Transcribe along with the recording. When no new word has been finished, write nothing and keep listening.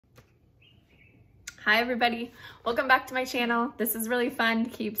Hi everybody, welcome back to my channel. This is really fun to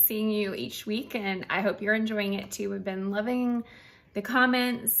keep seeing you each week and I hope you're enjoying it too. We've been loving the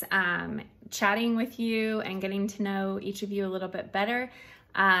comments, chatting with you and getting to know each of you a little bit better.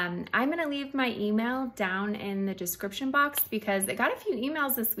 I'm gonna leave my email down in the description box because I got a few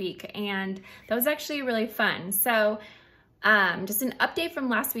emails this week and that was actually really fun. So just an update from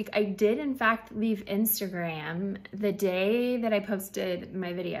last week. I did in fact leave Instagram the day that I posted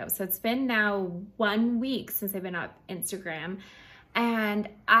my video. So it's been now 1 week since I've been on Instagram and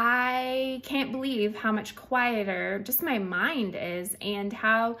I can't believe how much quieter just my mind is and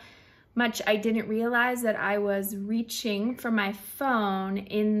how much I didn't realize that I was reaching for my phone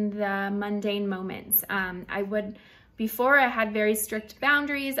in the mundane moments. Before I had very strict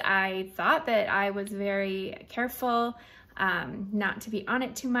boundaries. I thought that I was very careful not to be on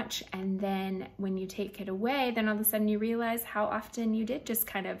it too much. And then when you take it away, then all of a sudden you realize how often you did just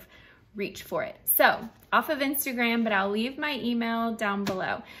kind of reach for it. So off of Instagram, but I'll leave my email down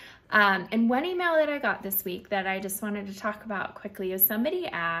below. And one email that I got this week that I just wanted to talk about quickly is somebody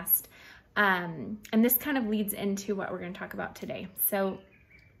asked, and this kind of leads into what we're going to talk about today. So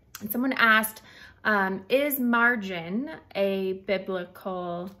someone asked, is margin a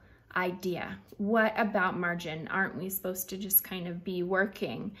biblical idea? What about margin? Aren't we supposed to just kind of be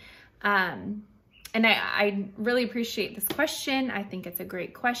working? And I really appreciate this question. I think it's a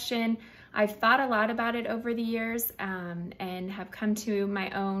great question. I've thought a lot about it over the years and have come to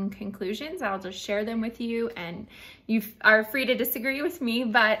my own conclusions. I'll just share them with you and you are free to disagree with me.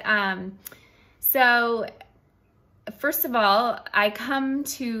 But so first of all, I come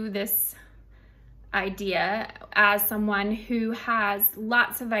to this idea as someone who has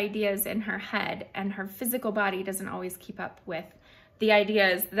lots of ideas in her head and her physical body doesn't always keep up with the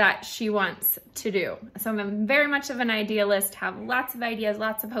ideas that she wants to do. So I'm very much of an idealist, have lots of ideas,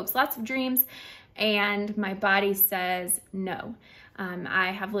 lots of hopes, lots of dreams, and my body says no.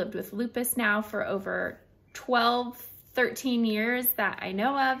 I have lived with lupus now for over 12, 13 years that I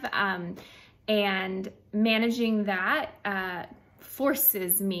know of, and managing that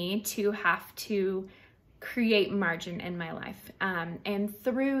forces me to have to create margin in my life. And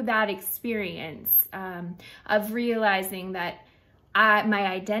through that experience of realizing that my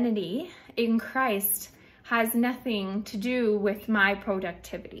identity in Christ has nothing to do with my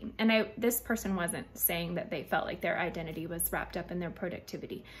productivity. And this person wasn't saying that they felt like their identity was wrapped up in their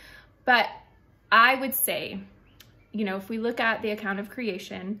productivity. But I would say, you know, if we look at the account of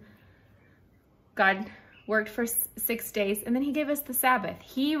creation, God worked for 6 days and then he gave us the Sabbath.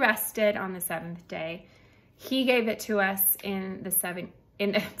 He rested on the seventh day. He gave it to us in the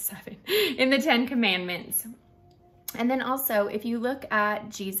 10 Commandments. And then also, if you look at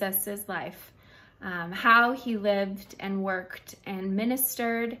Jesus's life, how he lived and worked and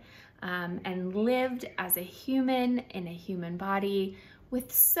ministered and lived as a human in a human body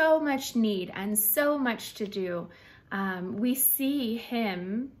with so much need and so much to do, we see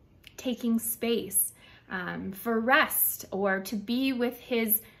him taking space for rest or to be with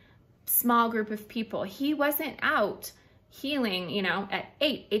his small group of people. He wasn't out healing, you know, at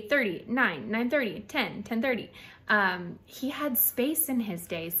 8, 8:30, 9, 9:30, 10, 10:30. He had space in his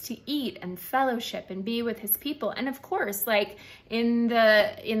days to eat and fellowship and be with his people. And of course, like in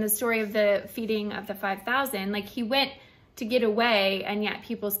the story of the feeding of the 5,000, like he went to get away and yet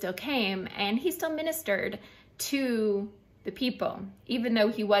people still came and he still ministered to the people, even though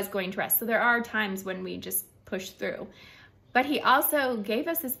he was going to rest. So there are times when we just push through. But he also gave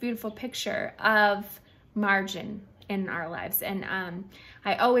us this beautiful picture of margin in our lives. And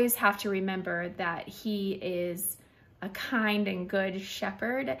I always have to remember that he is a kind and good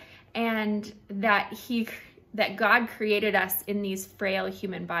shepherd and that God created us in these frail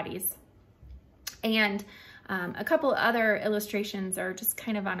human bodies. And a couple other illustrations are just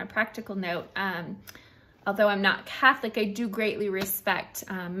kind of on a practical note. Although I'm not Catholic, I do greatly respect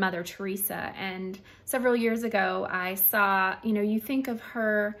Mother Teresa. And several years ago, I saw, you know, you think of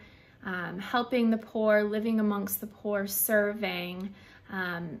her helping the poor, living amongst the poor, serving,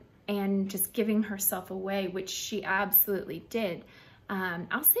 and just giving herself away, which she absolutely did.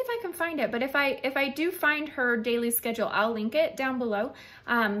 I'll see if I can find it, but if I do find her daily schedule, I'll link it down below.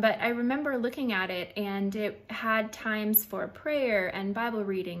 But I remember looking at it and it had times for prayer and Bible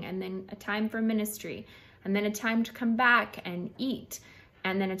reading and then a time for ministry and then a time to come back and eat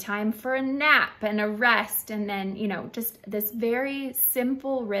and then a time for a nap and a rest and then, you know, just this very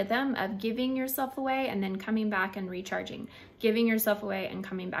simple rhythm of giving yourself away and then coming back and recharging, giving yourself away and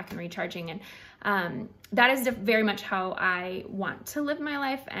coming back and recharging. And that is very much how I want to live my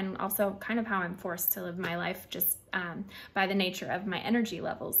life and also kind of how I'm forced to live my life just by the nature of my energy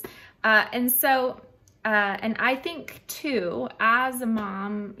levels. And so And I think too, as a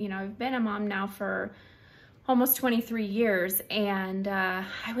mom, you know, I've been a mom now for almost 23 years. And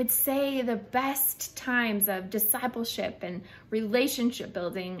I would say the best times of discipleship and relationship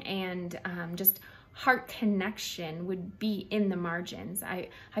building and just heart connection would be in the margins. I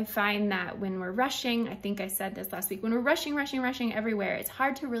find that when we're rushing, I think I said this last week, when we're rushing everywhere, it's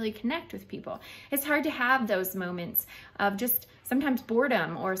hard to really connect with people. It's hard to have those moments of just sometimes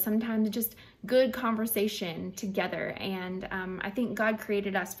boredom or sometimes just good conversation together. And I think God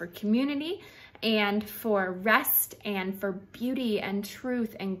created us for community and for rest and for beauty and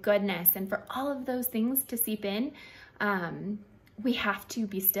truth and goodness, and for all of those things to seep in, we have to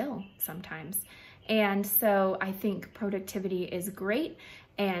be still sometimes. And so I think productivity is great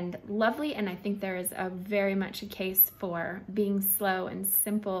and lovely, and I think there is a very much a case for being slow and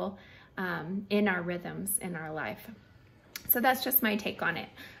simple in our rhythms in our life. So that's just my take on it.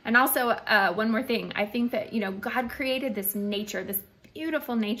 And also one more thing, I think that, you know, God created this nature, this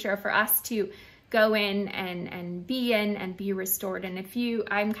beautiful nature for us to go in and be restored. And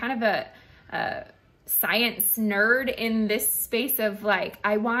I'm kind of a science nerd in this space of like,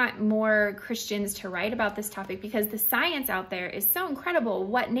 I want more Christians to write about this topic, because the science out there is so incredible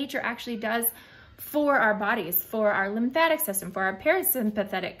what nature actually does for our bodies, for our lymphatic system, for our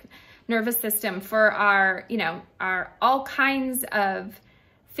parasympathetic nervous system, for our, you know, our all kinds of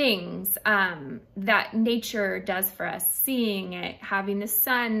things that nature does for us, seeing it, having the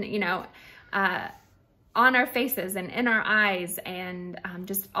sun, you know, on our faces and in our eyes, and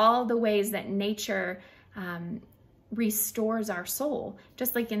just all the ways that nature restores our soul.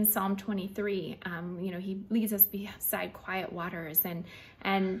 Just like in Psalm 23, you know, he leads us beside quiet waters.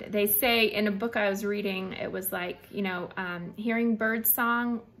 And they say in a book I was reading, it was like, you know, hearing bird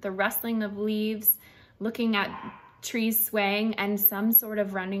song, the rustling of leaves, looking at trees swaying, and some sort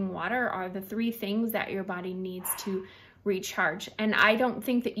of running water are the three things that your body needs to recharge. And I don't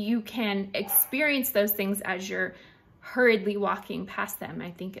think that you can experience those things as you're hurriedly walking past them. I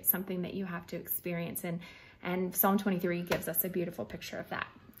think it's something that you have to experience, and Psalm 23 gives us a beautiful picture of that.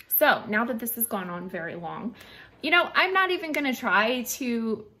 So now that this has gone on very long, you know, I'm not even going to try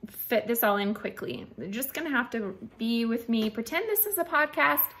to fit this all in quickly. You're just going to have to be with me, pretend this is a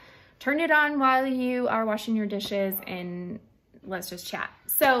podcast, turn it on while you are washing your dishes, and let's just chat.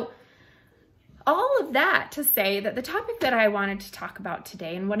 So all of that to say that the topic that I wanted to talk about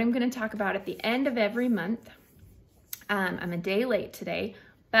today, and what I'm going to talk about at the end of every month, I'm a day late today,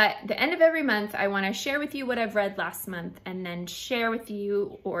 but the end of every month, I want to share with you what I've read last month, and then share with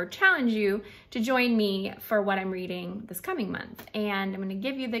you or challenge you to join me for what I'm reading this coming month. And I'm going to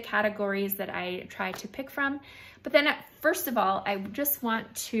give you the categories that I try to pick from. But then first of all, I just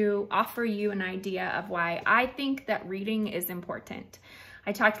want to offer you an idea of why I think that reading is important.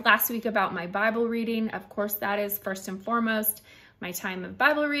 I talked last week about my Bible reading. Of course, that is first and foremost my time of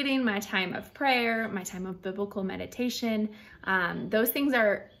Bible reading, my time of prayer, my time of biblical meditation. Those things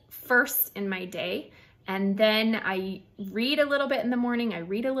are first in my day. And then I read a little bit in the morning, I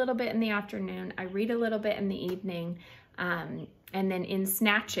read a little bit in the afternoon, I read a little bit in the evening, and then in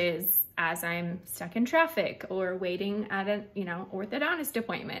snatches as I'm stuck in traffic or waiting at a, you know, orthodontist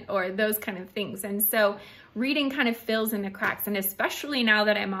appointment or those kind of things. And so reading kind of fills in the cracks. And especially now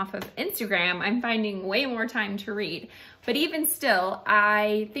that I'm off of Instagram, I'm finding way more time to read. But even still,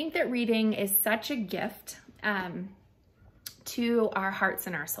 I think that reading is such a gift to our hearts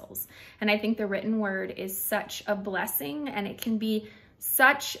and our souls. And I think the written word is such a blessing, and it can be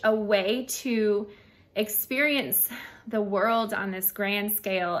such a way to experience the world on this grand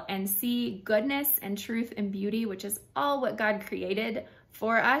scale and see goodness and truth and beauty, which is all what God created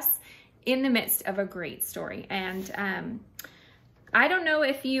for us in the midst of a great story. And I don't know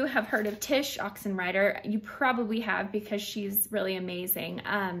if you have heard of Tish Oxenreider. You probably have, because she's really amazing.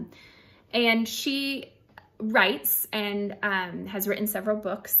 And she writes and has written several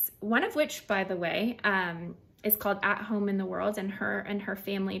books, one of which, by the way, is called At Home in the World. And her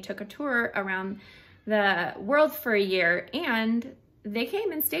family took a tour around the world for a year, and they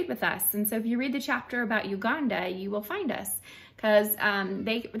came and stayed with us. And so if you read the chapter about Uganda, you will find us, because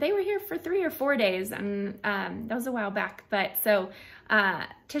they were here for 3 or 4 days, and that was a while back. But so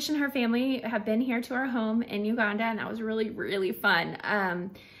Tish and her family have been here to our home in Uganda, and that was really, really fun.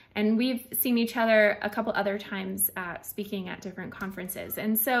 And we've seen each other a couple other times speaking at different conferences.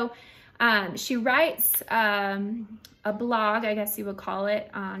 And so she writes a blog, I guess you would call it,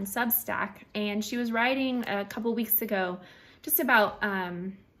 on Substack. And she was writing a couple weeks ago just about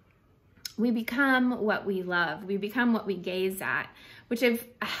we become what we love. We become what we gaze at. which have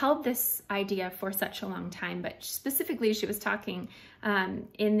held this idea for such a long time, but specifically she was talking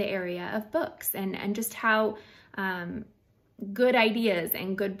in the area of books and just how good ideas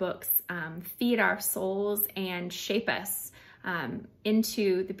and good books feed our souls and shape us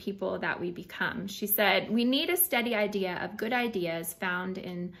into the people that we become. She said, we need a steady idea of good ideas found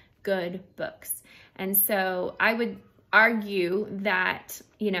in good books. And so I would argue that,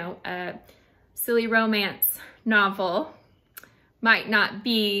 you know, a silly romance novel might not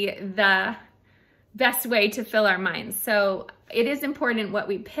be the best way to fill our minds. So it is important what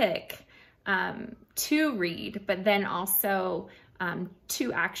we pick to read, but then also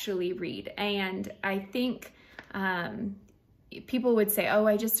to actually read. And I think people would say, oh,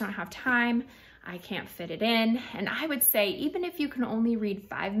 I just don't have time. I can't fit it in. And I would say, even if you can only read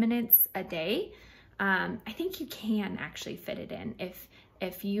 5 minutes a day, I think you can actually fit it in.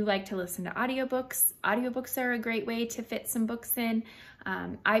 If you like to listen to audiobooks, audiobooks are a great way to fit some books in.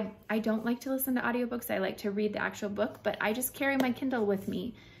 I don't like to listen to audiobooks. I like to read the actual book, but I just carry my Kindle with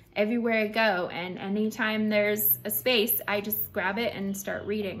me everywhere I go. And anytime there's a space, I just grab it and start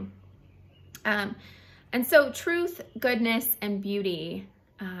reading. And so truth, goodness, and beauty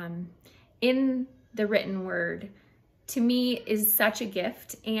in the written word, to me, is such a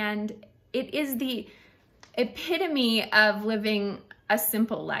gift. And it is the epitome of living a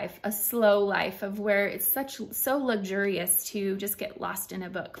simple life, a slow life, of where it's so luxurious to just get lost in a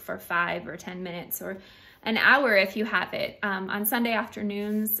book for 5 or 10 minutes or an hour if you have it. On Sunday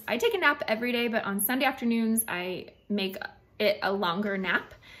afternoons, I take a nap every day, but on Sunday afternoons, I make it a longer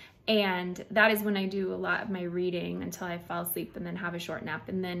nap. And that is when I do a lot of my reading until I fall asleep and then have a short nap.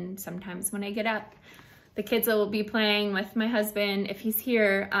 And then sometimes when I get up, the kids will be playing with my husband, if he's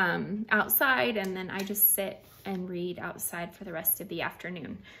here, outside, and then I just sit and read outside for the rest of the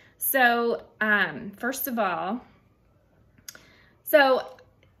afternoon. So first of all, so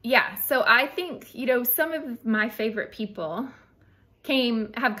I think, you know, some of my favorite people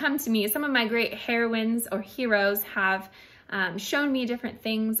have come to me. Some of my great heroines or heroes have shown me different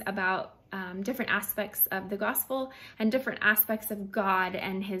things about different aspects of the gospel and different aspects of God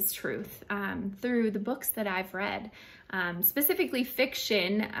and his truth through the books that I've read, specifically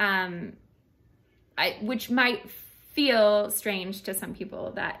fiction, which might feel strange to some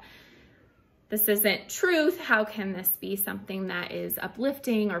people that this isn't truth. How can this be something that is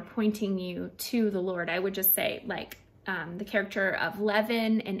uplifting or pointing you to the Lord? I would just say, like, the character of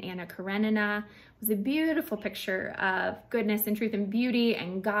Levin in Anna Karenina was a beautiful picture of goodness and truth and beauty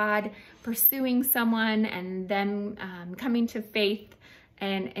and God pursuing someone and them coming to faith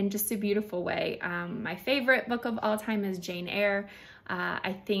in just a beautiful way. My favorite book of all time is Jane Eyre.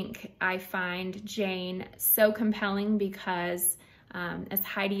 I think I find Jane so compelling because, as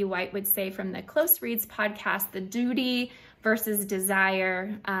Heidi White would say from the Close Reads podcast, the duty versus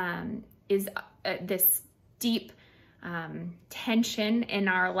desire is this deep tension in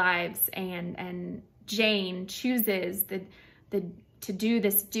our lives, and Jane chooses to do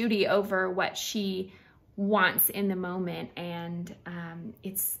this duty over what she wants in the moment. And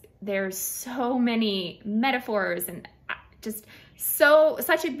there's so many metaphors and just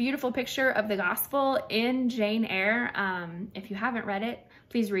such a beautiful picture of the gospel in Jane Eyre. If you haven't read it,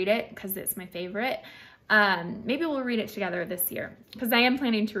 please read it because it's my favorite. Maybe we'll read it together this year because I am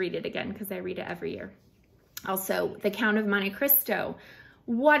planning to read it again because I read it every year. Also, The Count of Monte Cristo.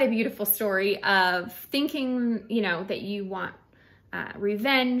 What a beautiful story of thinking, you know, that you want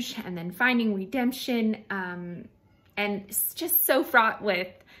revenge and then finding redemption. And it's just so fraught with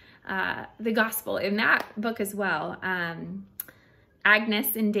the gospel in that book as well.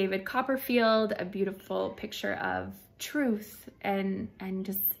 Agnes and David Copperfield, a beautiful picture of truth and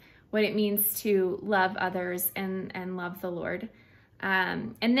just what it means to love others and love the Lord.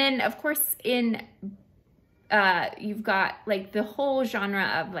 And then, of course, you've got like the whole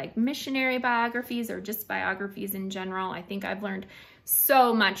genre of like missionary biographies or just biographies in general. I think I've learned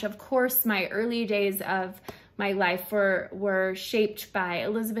so much. Of course, my early days of my life were shaped by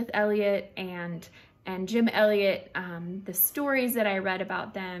Elisabeth Elliot and Jim Elliot. The stories that I read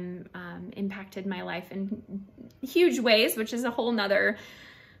about them impacted my life in huge ways, which is a whole nother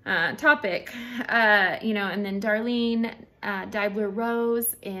topic. You know, and then Darlene, Diebler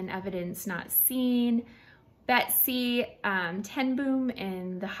Rose in Evidence Not Seen, Betsy, Ten Boom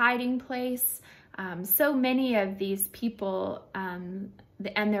in The Hiding Place. So many of these people and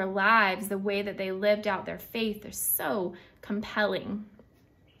their lives, the way that they lived out their faith, are so compelling.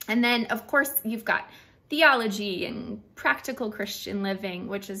 And then, of course, you've got theology and practical Christian living,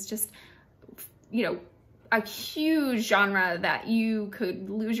 which is just, you know, a huge genre that you could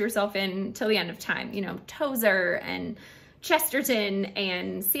lose yourself in till the end of time. You know, Tozer and Chesterton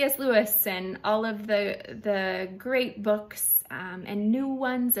and C.S. Lewis and all of the great books and new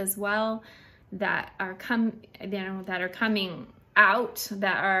ones as well that are coming out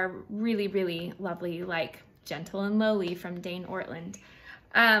that are really, really lovely, like Gentle and Lowly from Dane Ortlund.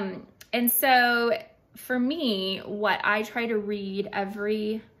 And so for me, what I try to read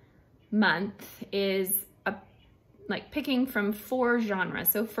every month is like picking from 4 genres.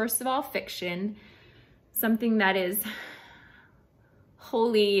 So first of all, fiction, something that is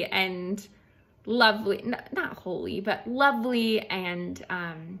holy and lovely, not holy, but lovely and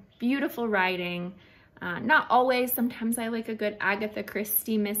beautiful writing. Not always, sometimes I like a good Agatha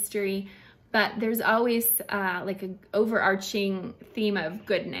Christie mystery, but there's always like an overarching theme of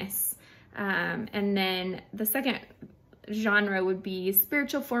goodness. And then the second genre would be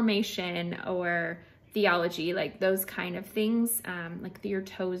spiritual formation or theology, like those kind of things, like Theo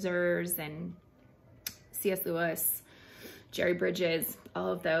Tozer's and C.S. Lewis, Jerry Bridges,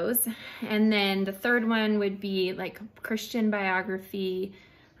 all of those. And then the third one would be like Christian biography.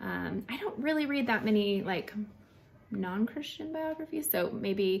 I don't really read that many like non-Christian biographies, so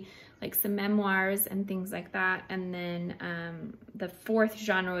maybe like some memoirs and things like that. And then the fourth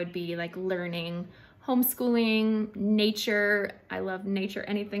genre would be like learning, homeschooling, nature. I love nature,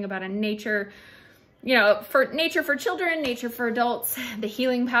 anything about a nature, you know, for nature for children, nature for adults, the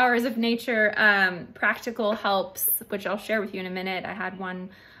healing powers of nature, practical helps, which I'll share with you in a minute. I had one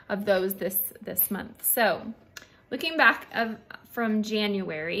of those this month. So looking back from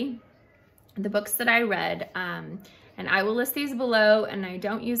January, the books that I read, and I will list these below, and I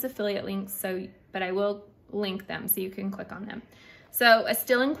don't use affiliate links, but I will link them so you can click on them. So A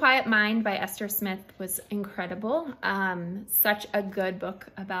Still and Quiet Mind by Esther Smith was incredible. Such a good book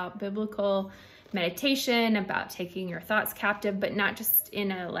about biblical meditation, about taking your thoughts captive, but not just in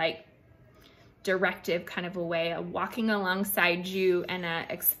a like directive kind of a way, walking alongside you and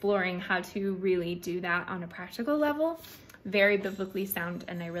exploring how to really do that on a practical level. Very biblically sound,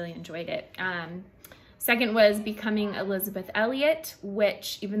 and I really enjoyed it. Second was Becoming Elisabeth Elliot,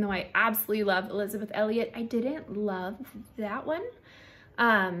 which even though I absolutely love Elisabeth Elliot, I didn't love that one.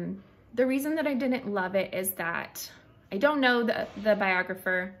 The reason that I didn't love it is that I don't know the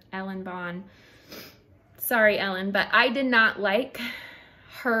biographer, Ellen Vaughn. Sorry, Ellen, but I did not like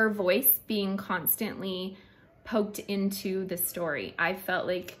her voice being constantly poked into the story. I felt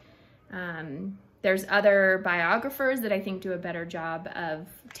like there's other biographers that I think do a better job of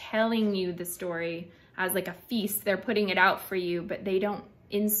telling you the story as like a feast. They're putting it out for you, but they don't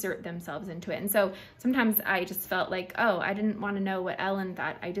insert themselves into it. And so sometimes I just felt like, oh, I didn't want to know what Ellen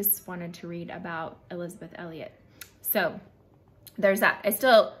thought. I just wanted to read about Elisabeth Elliot. So there's that. I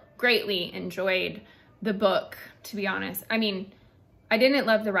still greatly enjoyed the book, to be honest. I mean, I didn't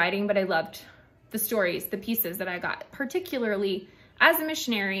love the writing, but I loved the stories, the pieces that I got, particularly as a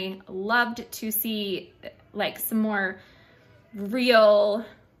missionary. Loved to see like some more real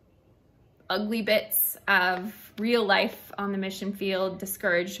ugly bits of real life on the mission field,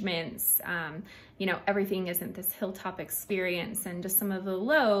 discouragements, you know, everything isn't this hilltop experience, and just some of the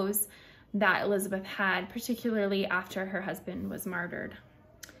lows that Elisabeth had, particularly after her husband was martyred.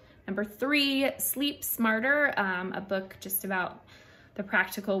 Number 3, Sleep Smarter, a book just about the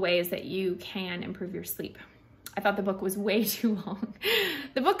practical ways that you can improve your sleep. I thought the book was way too long.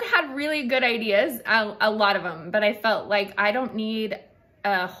 The book had really good ideas, a lot of them, but I felt like I don't need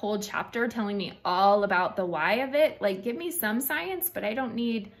a whole chapter telling me all about the why of it. Like, give me some science, but I don't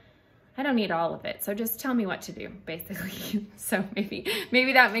need all of it. So just tell me what to do, basically. So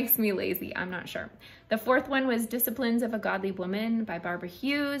maybe that makes me lazy. I'm not sure. The fourth one was Disciplines of a Godly Woman by Barbara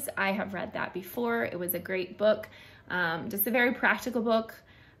Hughes. I have read that before. It was a great book. Just a very practical book.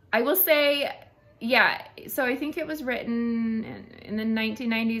 I will say, yeah, so I think it was written in the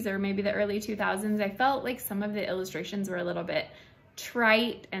 1990s or maybe the early 2000s. I felt like some of the illustrations were a little bit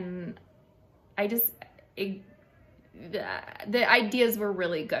trite, and the ideas were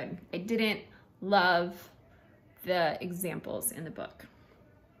really good. I didn't love the examples in the book.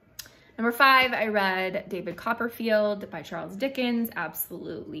 Number 5, I read David Copperfield by Charles Dickens.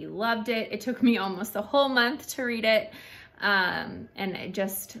 Absolutely loved it. It took me almost a whole month to read it. And it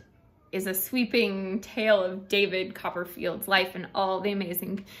just is a sweeping tale of David Copperfield's life and all the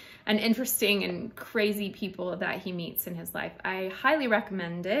amazing and interesting and crazy people that he meets in his life. I highly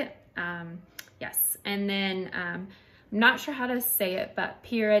recommend it. Yes. And then I'm not sure how to say it, but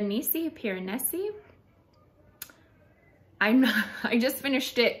Piranesi. I just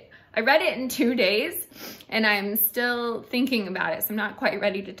finished it. I read it in 2 days and I'm still thinking about it. So I'm not quite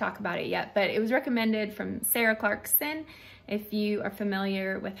ready to talk about it yet, but it was recommended from Sarah Clarkson. If you are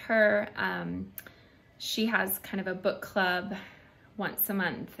familiar with her, she has kind of a book club once a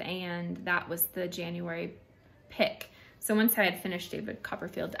month, and that was the January pick. So once I had finished David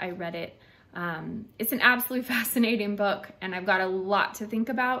Copperfield, I read it. It's an absolutely fascinating book, and I've got a lot to think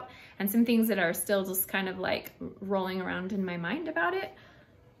about and some things that are still just kind of like rolling around in my mind about it.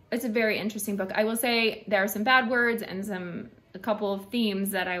 It's a very interesting book. I will say there are some bad words and a couple of themes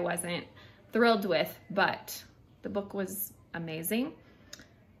that I wasn't thrilled with, but the book was amazing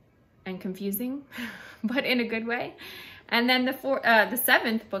and confusing, but in a good way. And then the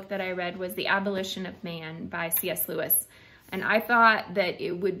seventh book that I read was The Abolition of Man by C.S. Lewis. And I thought that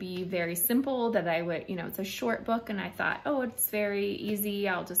it would be very simple, that I would, it's a short book, and I thought, oh, it's very easy.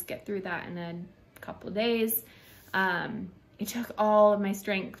 I'll just get through that in a couple of days. It took all of my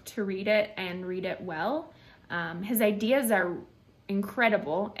strength to read it and read it well. His ideas are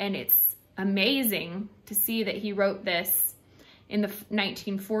incredible, and it's amazing to see that he wrote this in the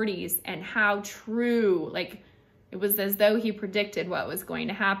 1940s and how true, like, it was as though he predicted what was going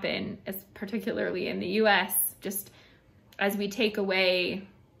to happen, particularly in the US, just as we take away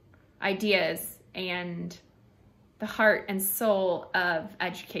ideas and the heart and soul of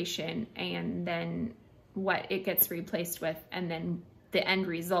education, and then what it gets replaced with, and then the end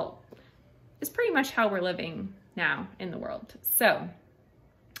result is pretty much how we're living now in the world. So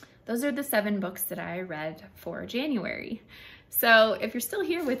those are the 7 books that I read for January. So if you're still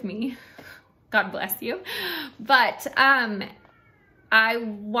here with me, God bless you. But I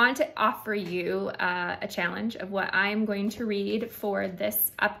want to offer you a challenge of what I'm going to read for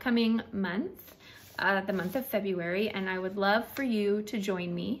this upcoming month, the month of February. And I would love for you to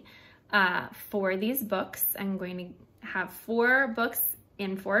join me for these books. I'm going to have 4 books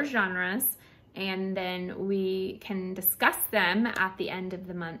in 4 genres, and then we can discuss them at the end of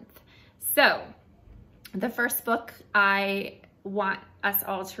the month. So the first book I want us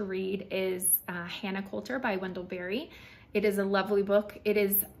all to read is Hannah Coulter by Wendell Berry. It is a lovely book. It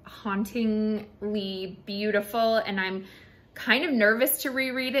is hauntingly beautiful, and I'm kind of nervous to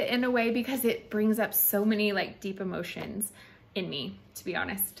reread it in a way because it brings up so many like deep emotions in me, to be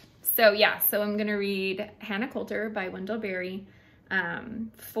honest. So yeah, so I'm gonna read Hannah Coulter by Wendell Berry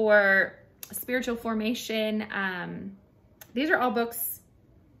for spiritual formation. These are all books,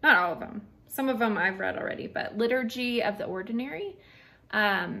 not all of them. Some of them I've read already, but Liturgy of the Ordinary.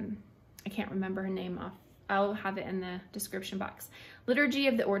 I can't remember her name off. I'll have it in the description box. Liturgy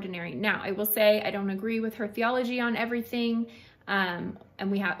of the Ordinary. Now, I will say I don't agree with her theology on everything, and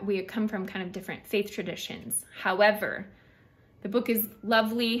we come from kind of different faith traditions. However, the book is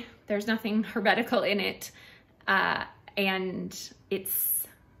lovely. There's nothing heretical in it, and it's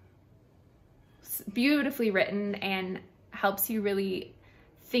beautifully written and helps you really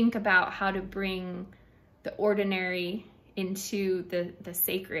think about how to bring the ordinary into the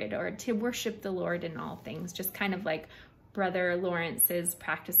sacred, or to worship the Lord in all things, just kind of like Brother Lawrence's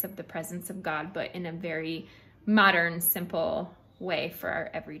practice of the presence of God, but in a very modern, simple way for our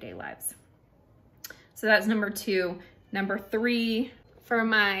everyday lives. So that's number 2. Number 3, for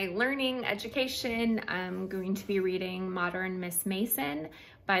my learning education, I'm going to be reading Modern Miss Mason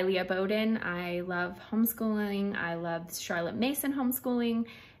by Leah Boden. I love homeschooling. I love Charlotte Mason homeschooling.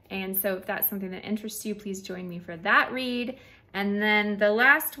 And so if that's something that interests you, please join me for that read. And then the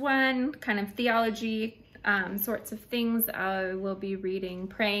last one, kind of theology sorts of things, I will be reading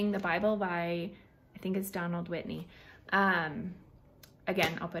Praying the Bible by, I think it's Donald Whitney.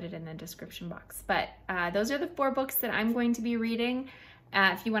 Again, I'll put it in the description box. But those are the 4 books that I'm going to be reading.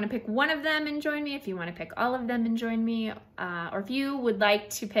 If you want to pick one of them and join me, if you want to pick all of them and join me, or if you would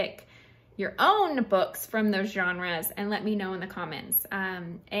like to pick your own books from those genres, and let me know in the comments.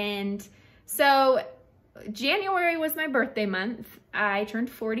 And so January was my birthday month. I turned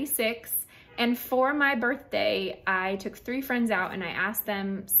 46, and for my birthday, I took 3 friends out and I asked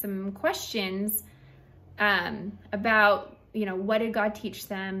them some questions about, what did God teach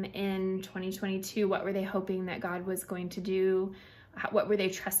them in 2022? What were they hoping that God was going to do? What were they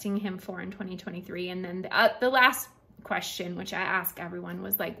trusting him for in 2023? And then the last question, which I ask everyone,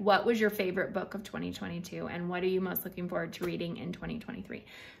 was like, what was your favorite book of 2022, and what are you most looking forward to reading in 2023?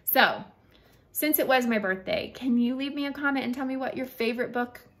 So since it was my birthday, can you leave me a comment and tell me what your favorite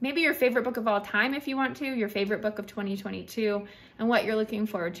book, maybe your favorite book of all time if you want to, your favorite book of 2022, and what you're looking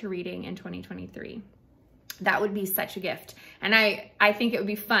forward to reading in 2023. That would be such a gift. And I think it would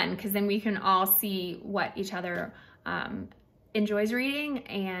be fun, because then we can all see what each other enjoys reading,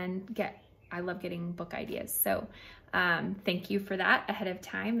 and I love getting book ideas. So thank you for that ahead of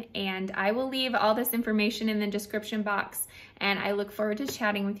time. And I will leave all this information in the description box, and I look forward to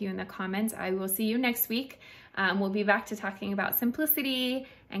chatting with you in the comments. I will see you next week. We'll be back to talking about simplicity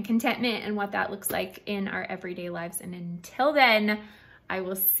and contentment and what that looks like in our everyday lives. And until then, I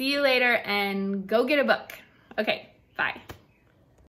will see you later and go get a book. Okay, bye.